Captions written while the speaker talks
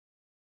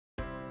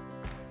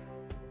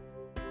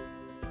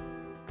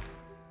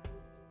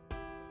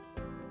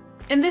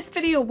In this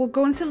video, we're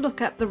going to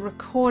look at the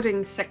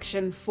recording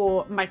section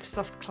for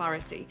Microsoft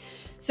Clarity.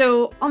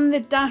 So on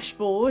the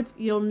dashboard,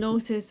 you'll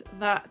notice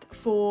that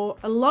for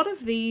a lot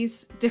of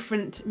these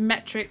different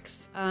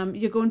metrics,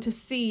 you're going to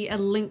see a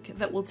link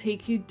that will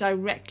take you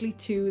directly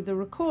to the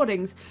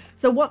recordings.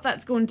 So what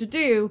that's going to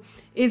do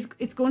is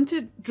it's going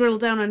to drill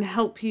down and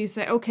help you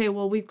say, okay,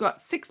 well, we've got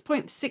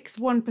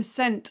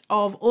 6.61%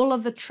 of all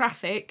of the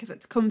traffic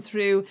that's come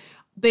through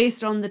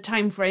based on the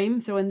time frame.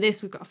 So in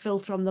this, we've got a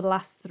filter on the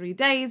last 3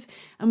 days,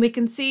 and we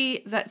can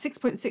see that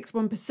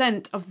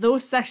 6.61% of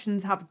those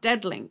sessions have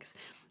dead links.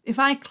 If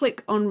I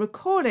click on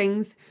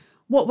recordings,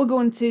 what we're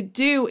going to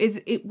do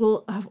is it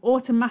will have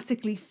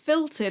automatically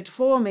filtered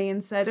for me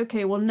and said,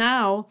 okay, well,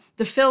 now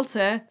the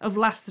filter of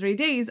last 3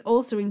 days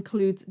also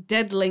includes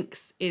dead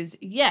links is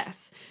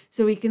yes.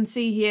 So we can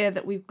see here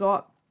that we've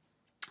got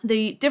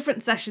the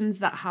different sessions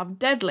that have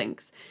dead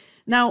links.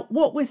 Now,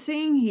 what we're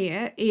seeing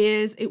here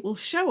is it will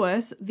show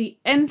us the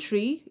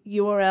entry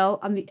URL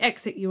and the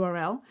exit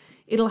URL.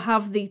 It'll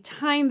have the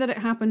time that it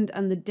happened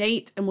and the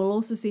date, and we'll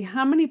also see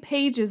how many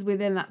pages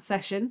within that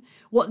session,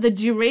 what the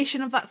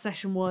duration of that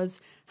session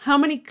was, how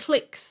many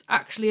clicks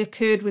actually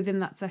occurred within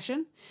that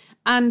session.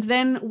 And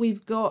then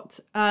we've got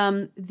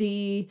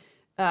the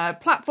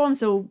platform,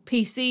 so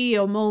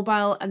PC or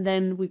mobile, and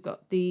then we've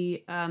got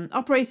the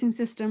operating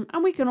system,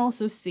 and we can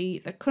also see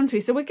the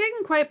country. So we're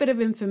getting quite a bit of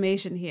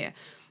information here.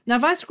 Now,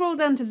 if I scroll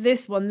down to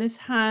this one, this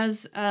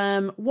has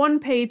one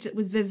page that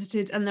was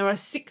visited and there are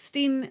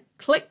 16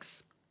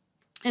 clicks,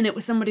 and it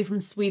was somebody from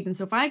Sweden.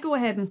 So if I go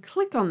ahead and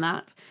click on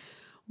that,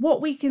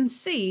 what we can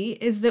see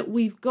is that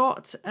we've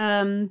got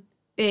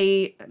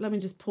let me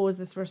just pause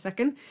this for a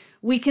second.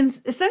 We can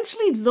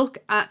essentially look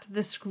at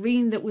the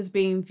screen that was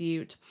being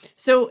viewed.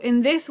 So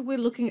in this, we're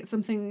looking at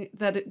something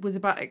that it was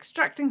about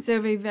extracting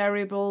survey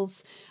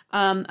variables,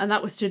 and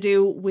that was to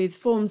do with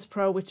Forms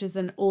Pro, which is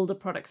an older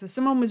product. So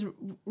someone was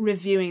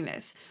reviewing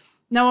this.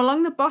 Now,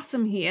 along the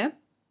bottom here,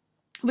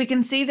 we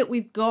can see that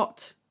we've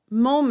got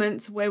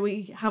moments where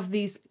we have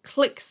these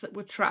clicks that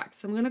were tracked.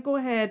 So I'm going to go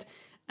ahead,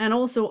 and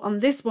also on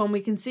this one, we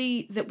can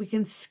see that we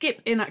can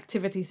skip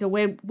inactivity. So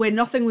where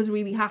nothing was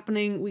really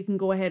happening, we can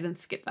go ahead and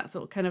skip that. So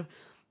it'll kind of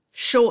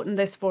shorten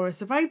this for us.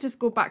 So if I just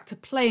go back to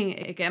playing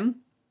it again,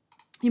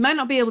 you might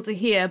not be able to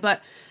hear,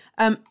 but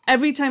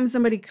every time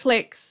somebody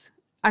clicks,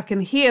 I can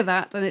hear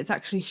that, and it's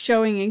actually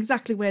showing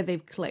exactly where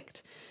they've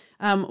clicked.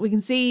 We can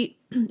see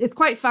it's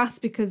quite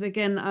fast because,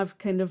 again, I've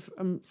kind of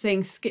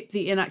saying skip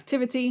the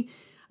inactivity.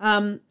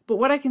 But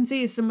what I can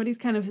see is somebody's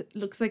kind of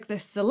looks like they're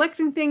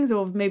selecting things,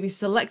 or maybe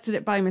selected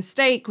it by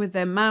mistake with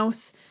their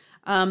mouse.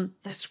 They're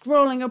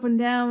scrolling up and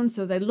down,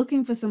 so they're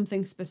looking for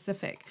something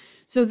specific.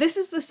 So this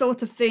is the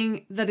sort of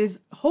thing that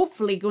is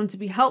hopefully going to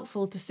be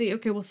helpful to see,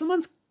 okay, well,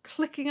 someone's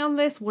clicking on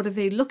this. What are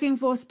they looking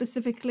for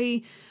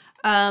specifically?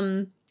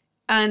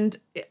 And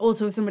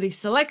also somebody's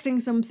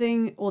selecting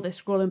something, or they're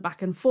scrolling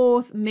back and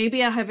forth.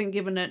 Maybe I haven't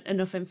given it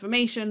enough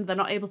information. They're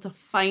not able to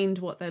find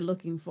what they're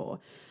looking for.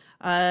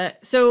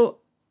 So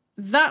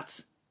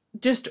that's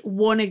just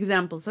one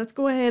example. So let's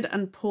go ahead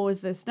and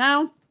pause this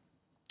now.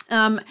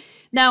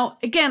 Now,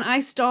 again, I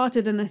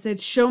started and I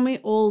said, show me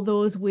all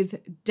those with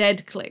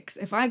dead clicks.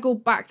 If I go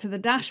back to the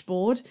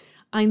dashboard,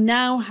 I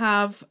now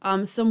have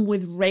some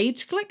with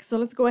rage clicks. So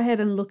let's go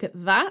ahead and look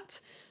at that.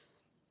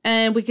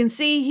 And we can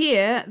see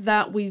here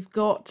that we've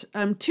got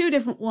two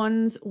different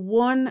ones.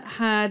 One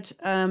had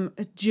a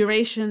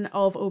duration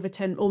of over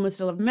 10, almost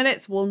 11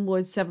 minutes. One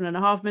was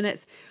 7.5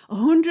 minutes,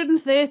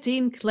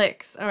 113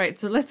 clicks. All right,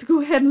 so let's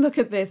go ahead and look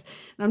at this.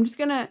 And I'm just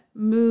going to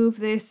move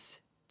this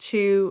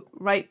to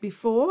right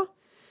before.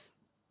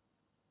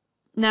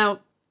 Now,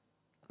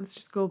 let's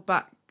just go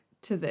back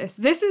to this.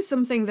 This is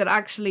something that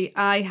actually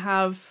I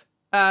have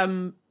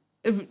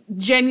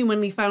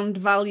genuinely found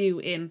value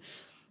in.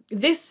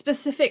 This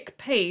specific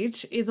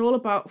page is all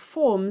about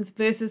Forms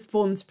versus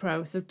Forms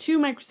Pro. So two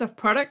Microsoft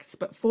products,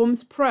 but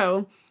Forms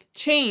Pro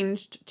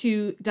changed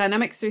to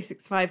Dynamics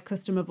 365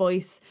 Customer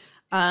Voice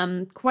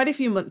quite a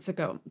few months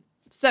ago.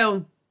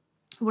 So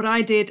what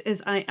I did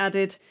is I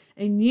added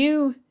a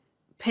new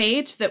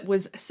page that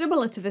was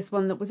similar to this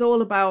one that was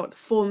all about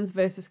Forms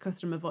versus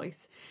Customer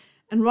Voice.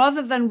 And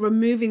rather than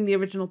removing the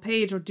original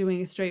page or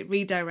doing a straight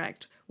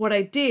redirect, what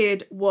I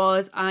did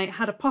was I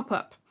had a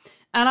pop-up.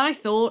 And I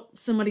thought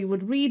somebody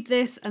would read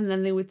this and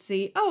then they would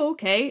see, oh,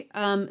 okay,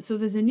 so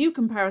there's a new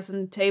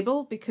comparison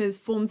table because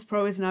Forms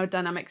Pro is now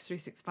Dynamics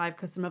 365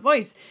 Customer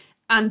Voice.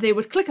 And they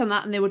would click on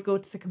that and they would go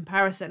to the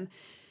comparison.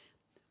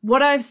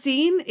 What I've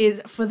seen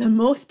is, for the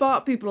most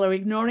part, people are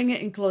ignoring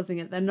it and closing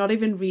it. They're not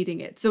even reading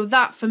it. So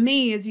that, for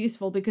me, is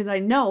useful because I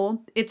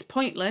know it's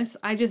pointless.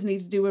 I just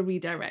need to do a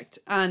redirect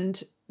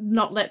and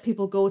not let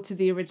people go to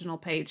the original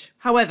page.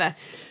 However,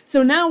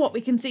 so now what we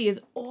can see is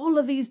all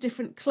of these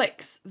different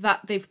clicks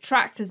that they've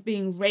tracked as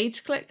being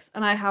rage clicks,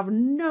 and I have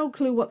no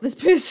clue what this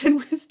person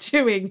was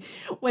doing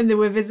when they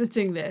were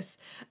visiting this.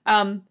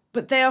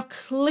 But they are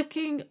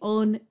clicking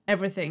on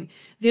everything.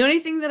 The only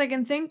thing that I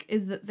can think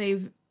is that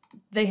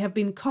they have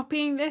been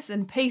copying this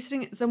and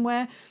pasting it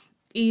somewhere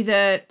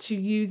either to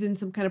use in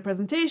some kind of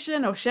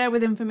presentation or share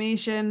with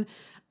information,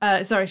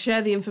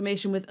 share the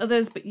information with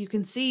others, but you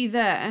can see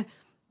there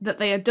that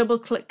they are double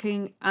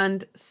clicking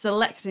and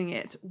selecting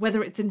it.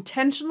 Whether it's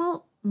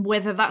intentional,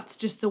 whether that's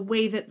just the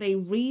way that they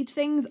read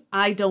things,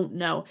 I don't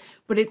know.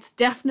 But it's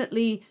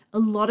definitely a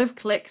lot of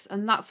clicks,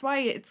 and that's why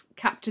it's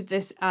captured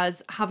this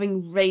as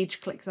having rage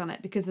clicks on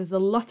it, because there's a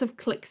lot of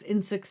clicks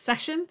in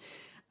succession,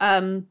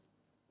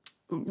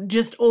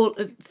 just all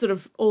sort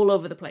of all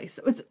over the place.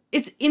 So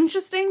it's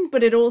interesting,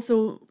 but it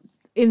also,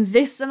 in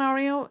this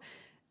scenario,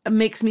 it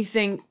makes me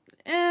think,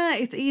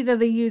 it's either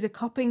the user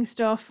copying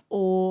stuff,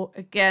 or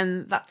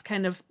again, that's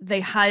kind of, they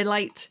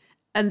highlight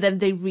and then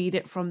they read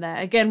it from there.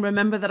 Again,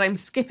 remember that I'm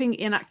skipping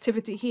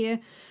inactivity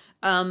here.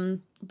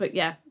 But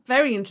yeah,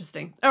 very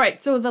interesting. All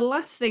right, so the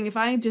last thing, if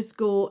I just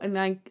go and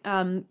I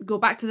go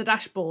back to the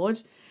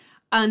dashboard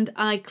and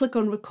I click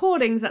on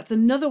recordings, that's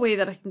another way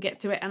that I can get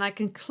to it, and I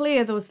can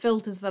clear those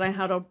filters that I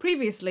had on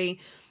previously.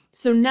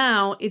 So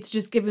now it's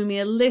just giving me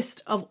a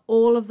list of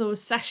all of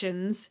those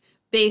sessions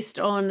based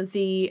on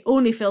the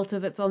only filter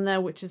that's on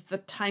there, which is the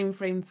time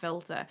frame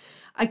filter.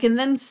 I can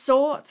then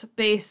sort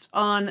based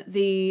on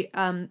the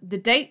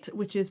date,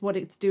 which is what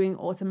it's doing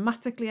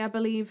automatically, I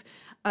believe.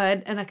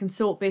 And I can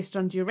sort based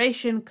on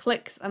duration,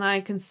 clicks, and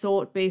I can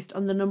sort based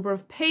on the number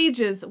of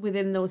pages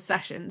within those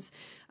sessions.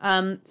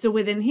 So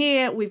within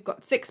here, we've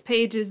got 6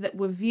 pages that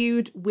were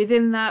viewed.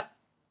 Within that,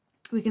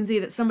 we can see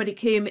that somebody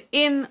came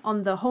in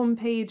on the home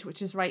page,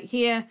 which is right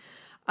here.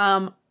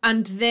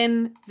 And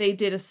then they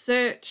did a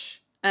search.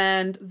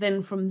 And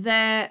then from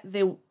there,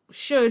 they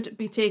should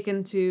be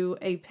taken to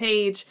a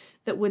page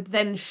that would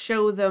then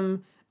show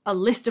them a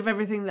list of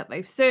everything that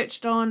they've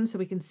searched on. So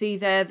we can see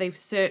there they've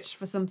searched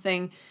for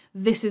something.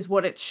 This is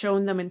what it's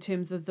shown them in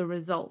terms of the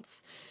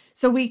results.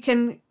 So we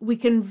can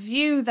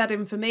view that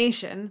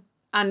information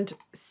and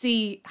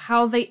see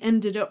how they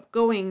ended up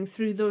going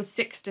through those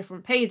 6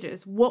 different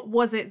pages. What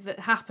was it that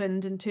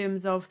happened in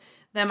terms of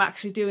them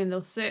actually doing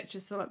those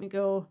searches? So let me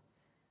go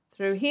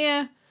through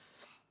here.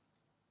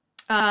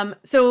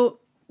 So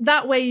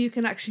that way you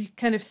can actually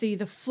kind of see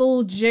the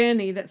full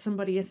journey that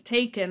somebody has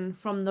taken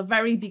from the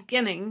very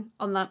beginning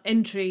on that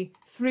entry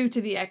through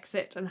to the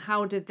exit, and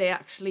how did they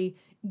actually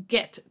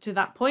get to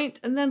that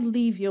point and then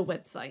leave your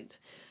website.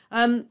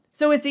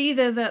 So it's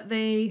either that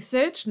they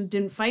searched and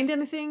didn't find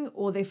anything,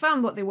 or they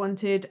found what they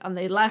wanted and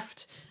they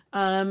left.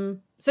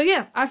 So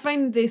yeah, I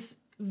find this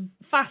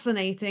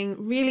fascinating,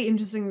 really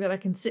interesting that I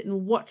can sit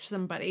and watch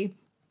somebody.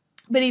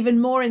 But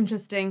even more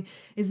interesting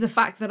is the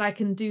fact that I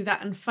can do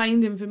that and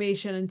find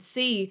information and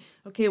see,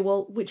 okay,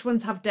 well, which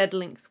ones have dead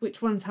links,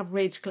 which ones have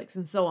rage clicks,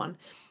 and so on.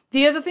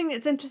 The other thing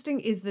that's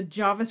interesting is the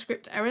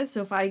JavaScript errors.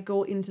 So if I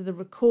go into the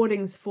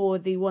recordings for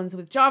the ones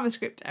with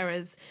JavaScript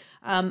errors,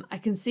 I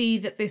can see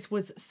that this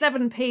was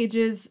 7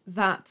 pages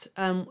that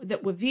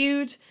were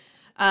viewed.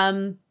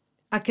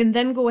 I can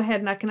then go ahead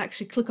and I can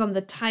actually click on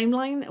the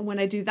timeline. And when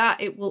I do that,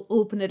 it will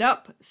open it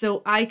up.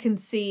 So I can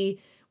see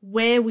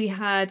where we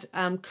had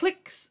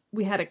clicks.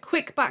 We had a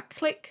quick back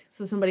click,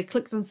 so somebody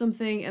clicked on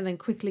something and then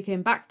quickly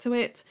came back to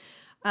it.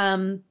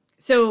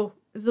 So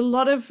there's a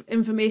lot of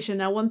information.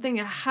 Now, one thing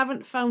I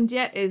haven't found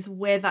yet is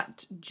where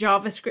that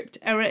JavaScript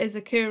error is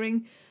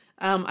occurring.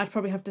 I'd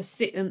probably have to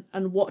sit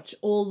and watch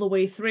all the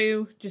way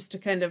through just to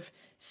kind of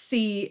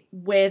see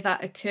where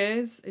that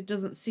occurs. It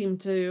doesn't seem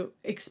to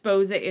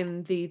expose it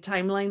in the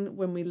timeline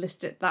when we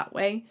list it that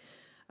way.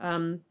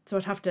 So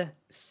I'd have to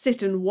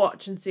sit and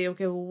watch and see,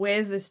 okay, well,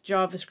 where's this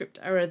JavaScript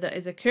error that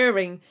is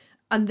occurring,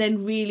 and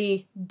then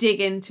really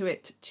dig into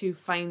it to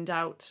find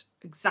out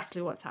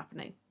exactly what's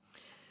happening.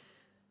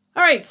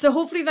 All right, so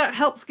hopefully that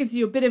helps, gives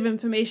you a bit of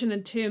information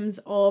in terms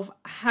of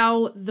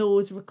how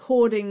those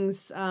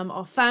recordings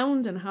are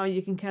found and how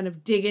you can kind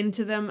of dig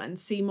into them and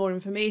see more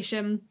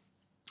information.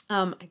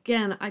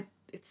 Again,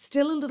 it's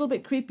still a little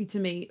bit creepy to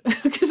me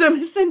because I'm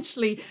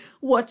essentially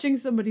watching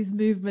somebody's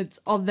movements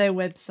on their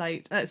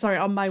website,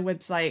 on my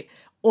website,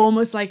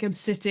 almost like I'm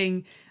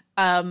sitting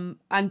and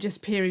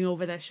just peering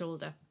over their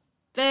shoulder.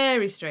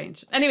 Very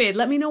strange. Anyway,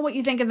 let me know what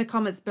you think in the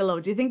comments below.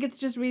 Do you think it's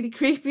just really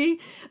creepy?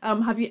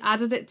 Have you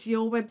added it to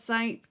your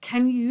website?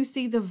 Can you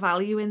see the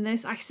value in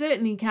this? I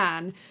certainly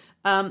can.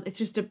 It's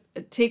just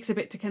it takes a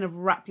bit to kind of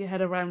wrap your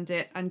head around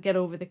it and get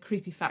over the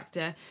creepy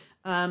factor.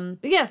 But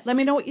yeah, let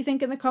me know what you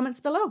think in the comments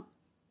below.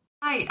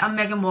 Hi, I'm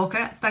Megan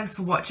Walker. Thanks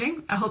for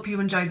watching. I hope you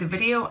enjoyed the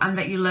video and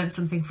that you learned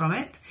something from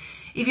it.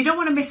 If you don't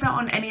want to miss out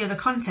on any other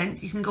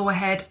content, you can go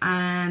ahead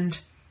and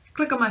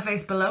click on my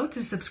face below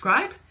to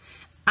subscribe.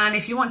 And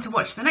if you want to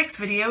watch the next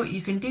video, you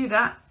can do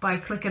that by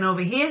clicking over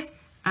here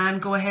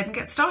and go ahead and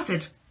get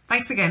started.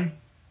 Thanks again.